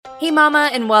Hey Mama,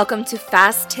 and welcome to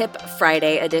Fast Tip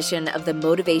Friday edition of the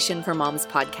Motivation for Moms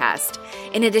podcast.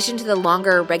 In addition to the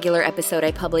longer regular episode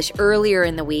I published earlier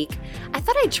in the week, I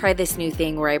thought I'd try this new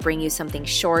thing where I bring you something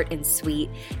short and sweet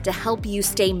to help you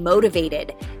stay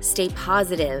motivated, stay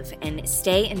positive, and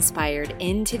stay inspired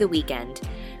into the weekend.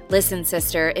 Listen,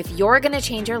 sister, if you're going to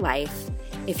change your life,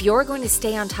 if you're going to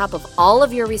stay on top of all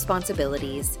of your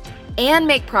responsibilities and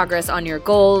make progress on your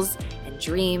goals and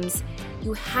dreams,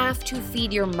 you have to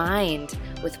feed your mind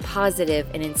with positive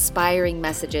and inspiring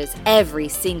messages every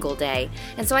single day.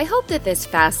 And so I hope that this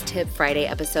Fast Tip Friday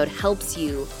episode helps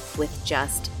you with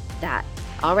just that.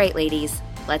 All right, ladies,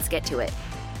 let's get to it.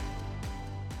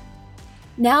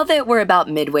 Now that we're about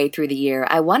midway through the year,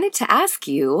 I wanted to ask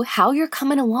you how you're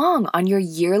coming along on your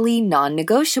yearly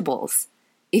non-negotiables.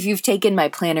 If you've taken my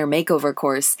planner makeover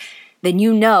course, then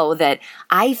you know that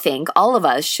I think all of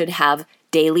us should have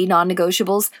daily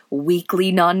non-negotiables,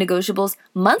 weekly non-negotiables,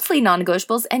 monthly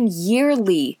non-negotiables, and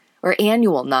yearly or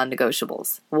annual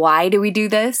non-negotiables. Why do we do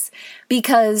this?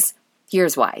 Because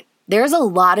here's why. There's a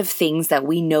lot of things that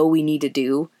we know we need to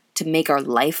do to make our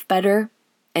life better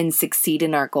and succeed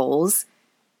in our goals.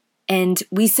 And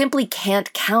we simply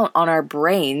can't count on our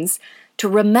brains to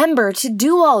remember to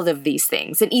do all of these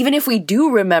things. And even if we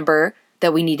do remember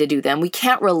that we need to do them, we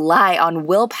can't rely on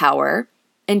willpower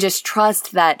and just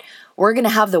trust that we're going to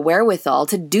have the wherewithal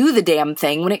to do the damn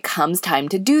thing when it comes time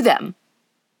to do them.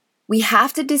 We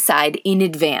have to decide in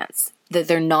advance that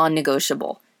they're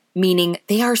non-negotiable, meaning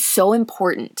they are so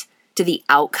important to the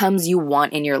outcomes you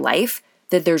want in your life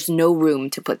that there's no room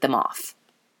to put them off.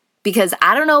 Because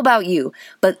I don't know about you,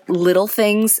 but little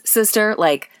things, sister,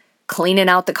 like cleaning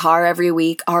out the car every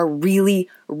week are really,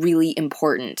 really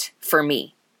important for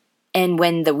me. And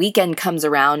when the weekend comes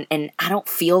around and I don't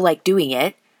feel like doing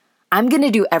it, I'm going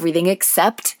to do everything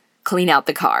except clean out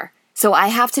the car. So I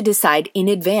have to decide in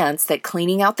advance that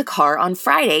cleaning out the car on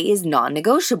Friday is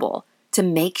non-negotiable to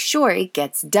make sure it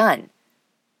gets done.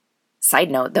 Side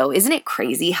note though, isn't it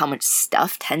crazy how much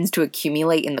stuff tends to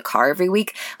accumulate in the car every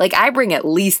week? Like I bring at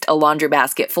least a laundry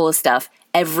basket full of stuff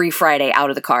every Friday out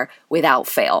of the car without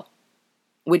fail,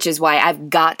 which is why I've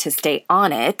got to stay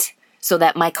on it so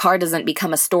that my car doesn't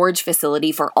become a storage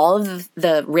facility for all of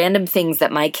the random things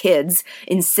that my kids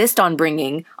insist on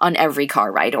bringing on every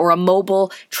car ride, or a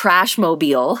mobile trash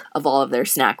mobile of all of their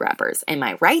snack wrappers. Am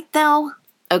I right though?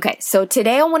 Okay, so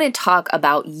today I want to talk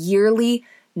about yearly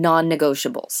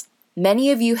non-negotiables. Many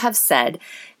of you have said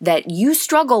that you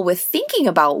struggle with thinking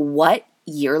about what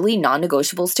yearly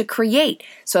non-negotiables to create.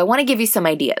 So I want to give you some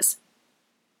ideas.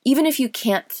 Even if you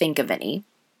can't think of any,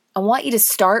 I want you to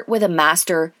start with a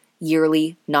master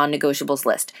yearly non-negotiables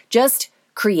list. Just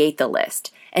create the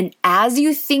list. And as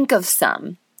you think of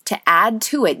some to add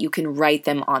to it, you can write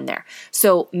them on there.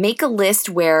 So make a list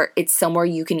where it's somewhere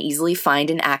you can easily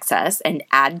find and access and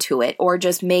add to it, or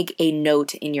just make a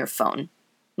note in your phone.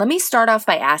 Let me start off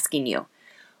by asking you,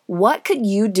 what could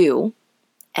you do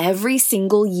every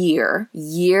single year,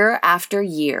 year after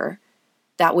year,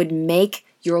 that would make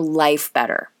your life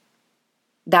better?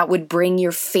 That would bring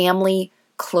your family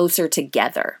closer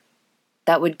together?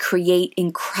 That would create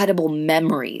incredible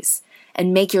memories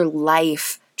and make your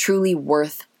life truly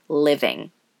worth living.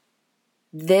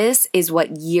 This is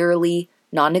what yearly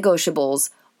non-negotiables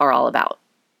are all about.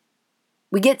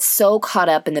 We get so caught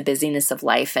up in the busyness of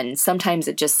life, and sometimes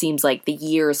it just seems like the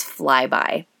years fly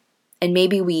by. And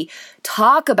maybe we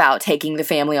talk about taking the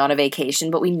family on a vacation,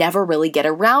 but we never really get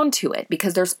around to it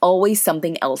because there's always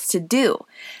something else to do.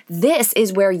 This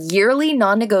is where yearly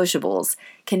non-negotiables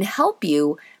can help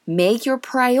you make your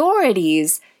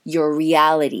priorities your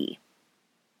reality.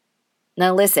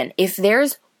 Now listen, if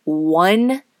there's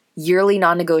one yearly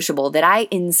non-negotiable that I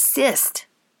insist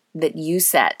that you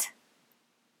set,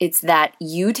 it's that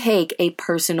you take a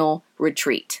personal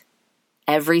retreat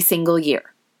every single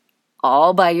year,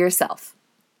 all by yourself,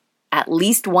 at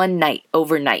least one night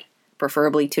overnight,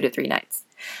 preferably 2 to 3 nights.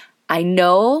 I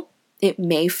know it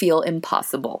may feel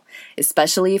impossible,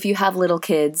 especially if you have little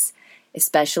kids,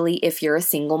 especially if you're a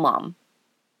single mom.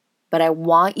 But I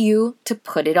want you to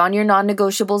put it on your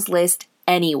non-negotiables list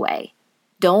anyway.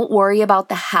 Don't worry about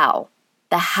the how.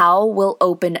 The how will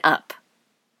open up.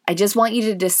 I just want you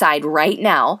to decide right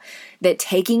now that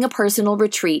taking a personal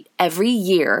retreat every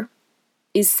year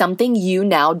is something you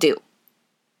now do.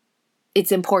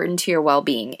 It's important to your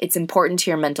well-being. It's important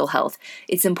to your mental health.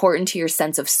 It's important to your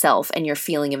sense of self and your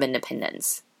feeling of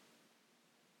independence.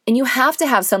 And you have to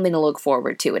have something to look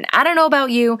forward to. And I don't know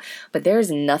about you, but there's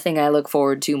nothing I look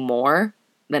forward to more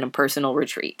than a personal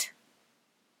retreat.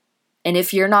 And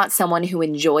if you're not someone who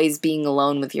enjoys being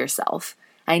alone with yourself,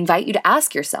 I invite you to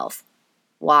ask yourself,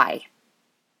 why?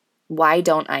 Why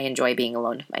don't I enjoy being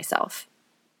alone with myself?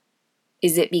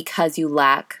 Is it because you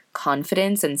lack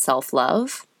confidence and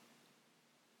self-love?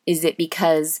 Is it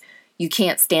because you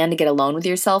can't stand to get alone with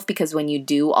yourself because when you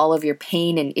do, all of your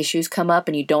pain and issues come up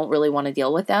and you don't really want to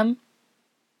deal with them?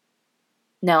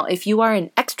 Now, if you are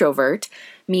an extrovert,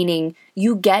 meaning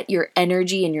you get your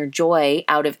energy and your joy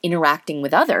out of interacting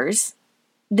with others,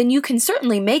 then you can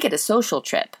certainly make it a social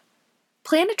trip.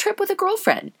 Plan a trip with a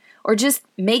girlfriend, or just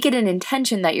make it an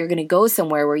intention that you're going to go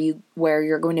somewhere where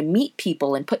you're going to meet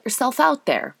people and put yourself out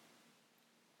there.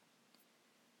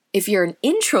 If you're an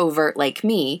introvert like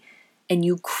me and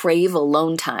you crave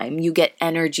alone time, you get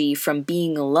energy from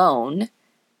being alone,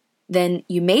 then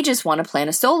you may just want to plan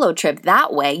a solo trip.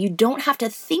 That way, you don't have to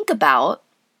think about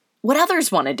what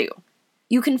others want to do.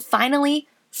 You can finally,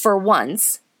 for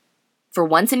once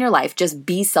in your life, just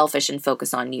be selfish and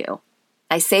focus on you.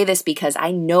 I say this because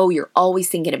I know you're always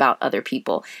thinking about other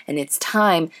people, and it's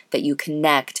time that you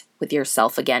connect with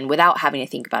yourself again without having to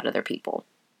think about other people.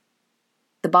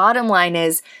 The bottom line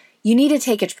is you need to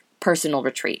take a personal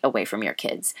retreat away from your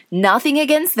kids. Nothing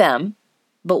against them,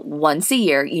 but once a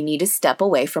year you need to step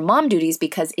away from mom duties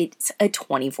because it's a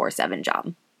 24/7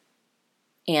 job.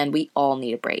 And we all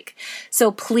need a break.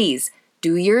 So please,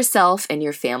 do yourself and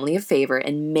your family a favor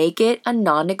and make it a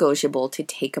non-negotiable to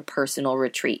take a personal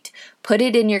retreat. Put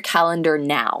it in your calendar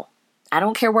now. I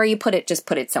don't care where you put it, just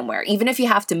put it somewhere. Even if you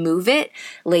have to move it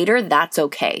later, that's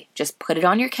okay. Just put it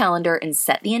on your calendar and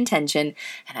set the intention,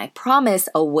 and I promise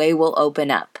a way will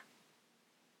open up.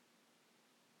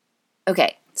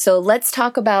 Okay, so let's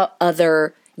talk about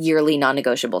other yearly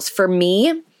non-negotiables. For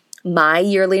me, my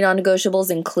yearly non-negotiables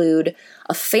include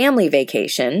a family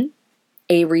vacation,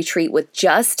 a retreat with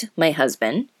just my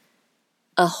husband,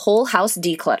 a whole house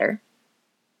declutter,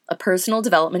 a personal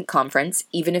development conference,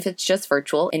 even if it's just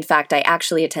virtual. In fact, I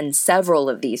actually attend several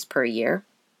of these per year,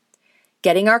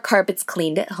 getting our carpets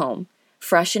cleaned at home,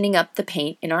 freshening up the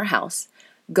paint in our house,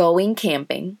 going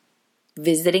camping,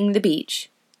 visiting the beach,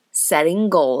 setting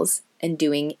goals, and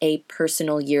doing a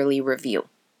personal yearly review.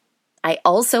 I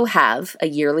also have a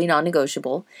yearly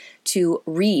non-negotiable to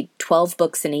read 12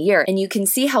 books in a year, and you can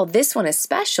see how this one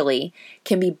especially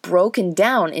can be broken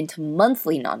down into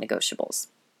monthly non-negotiables.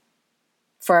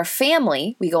 For our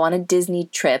family, we go on a Disney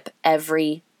trip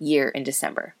every year in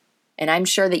December, and I'm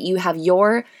sure that you have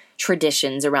your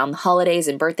traditions around the holidays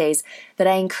and birthdays that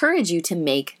I encourage you to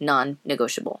make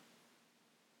non-negotiable.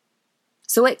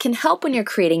 So it can help when you're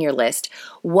creating your list.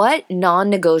 What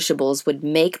non-negotiables would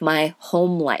make my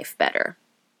home life better?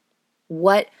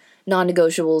 What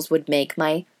non-negotiables would make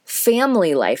my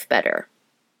family life better?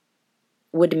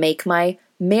 Would make my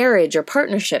marriage or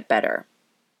partnership better?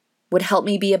 Would help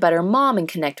me be a better mom and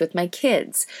connect with my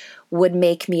kids? Would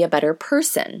make me a better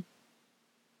person?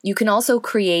 You can also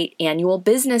create annual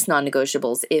business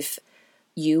non-negotiables if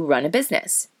you run a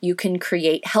business. You can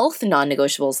create health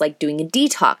non-negotiables like doing a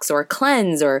detox or a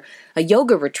cleanse or a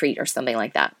yoga retreat or something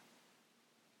like that.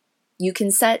 You can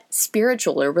set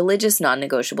spiritual or religious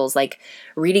non-negotiables like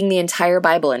reading the entire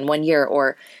Bible in 1 year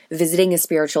or visiting a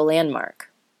spiritual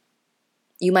landmark.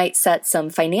 You might set some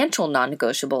financial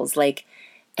non-negotiables like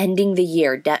ending the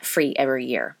year debt-free every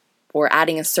year or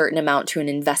adding a certain amount to an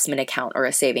investment account or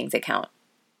a savings account.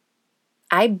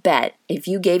 I bet if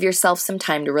you gave yourself some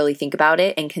time to really think about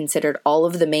it and considered all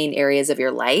of the main areas of your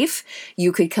life,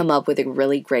 you could come up with a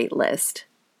really great list.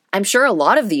 I'm sure a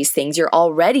lot of these things you're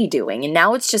already doing, and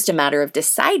now it's just a matter of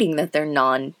deciding that they're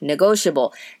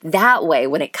non-negotiable. That way,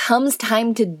 when it comes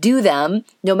time to do them,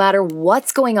 no matter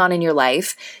what's going on in your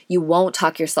life, you won't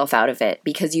talk yourself out of it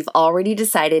because you've already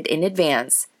decided in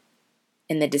advance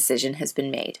and the decision has been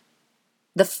made.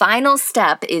 The final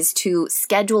step is to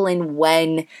schedule in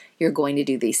when you're going to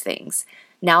do these things.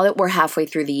 Now that we're halfway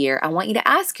through the year, I want you to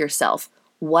ask yourself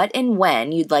what and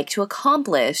when you'd like to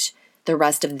accomplish the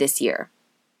rest of this year.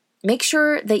 Make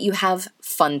sure that you have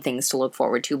fun things to look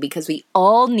forward to because we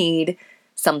all need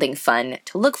something fun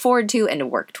to look forward to and to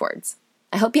work towards.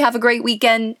 I hope you have a great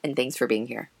weekend, and thanks for being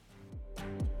here.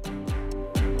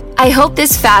 I hope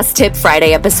this Fast Tip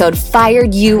Friday episode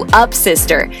fired you up,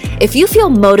 sister. If you feel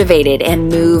motivated and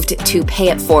moved to pay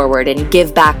it forward and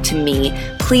give back to me,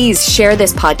 please share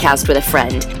this podcast with a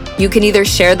friend. You can either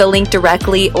share the link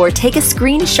directly or take a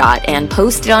screenshot and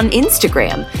post it on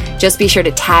Instagram. Just be sure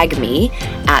to tag me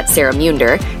at Sarah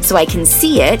Munder so I can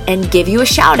see it and give you a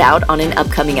shout out on an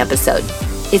upcoming episode.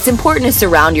 It's important to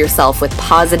surround yourself with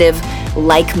positive,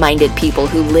 like-minded people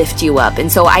who lift you up.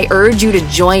 And so I urge you to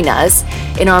join us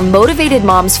in our Motivated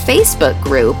Moms Facebook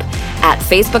group at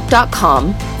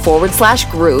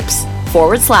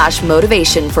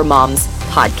facebook.com/groups/Motivation for Moms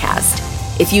podcast.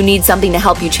 If you need something to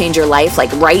help you change your life,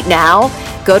 like right now,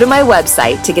 go to my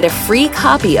website to get a free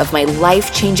copy of my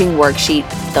life-changing worksheet,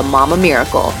 The Mama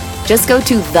Miracle. Just go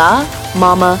to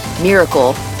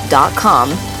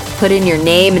themamamiracle.com, put in your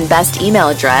name and best email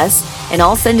address, and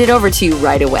I'll send it over to you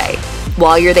right away.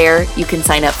 While you're there, you can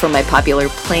sign up for my popular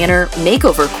planner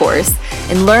makeover course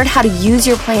and learn how to use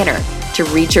your planner to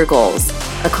reach your goals,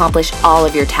 accomplish all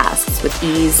of your tasks with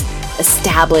ease,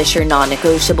 establish your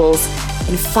non-negotiables,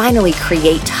 and finally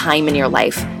create time in your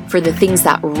life for the things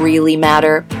that really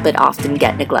matter but often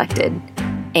get neglected.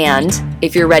 And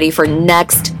if you're ready for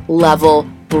next level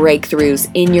breakthroughs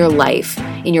in your life,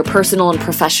 in your personal and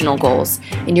professional goals,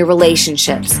 in your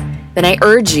relationships, then I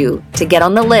urge you to get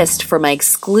on the list for my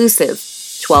exclusive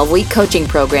 12-week coaching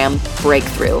program,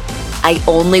 Breakthrough. I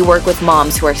only work with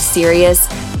moms who are serious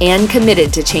and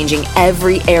committed to changing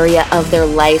every area of their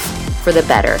life for the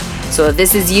better. So if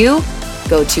this is you,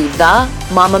 go to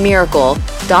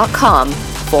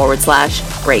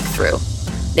themamamiracle.com/breakthrough.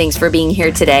 Thanks for being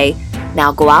here today.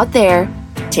 Now go out there,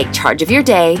 take charge of your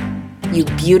day, you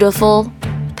beautiful,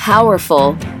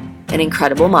 powerful, and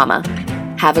incredible mama.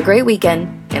 Have a great weekend,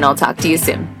 and I'll talk to you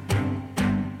soon.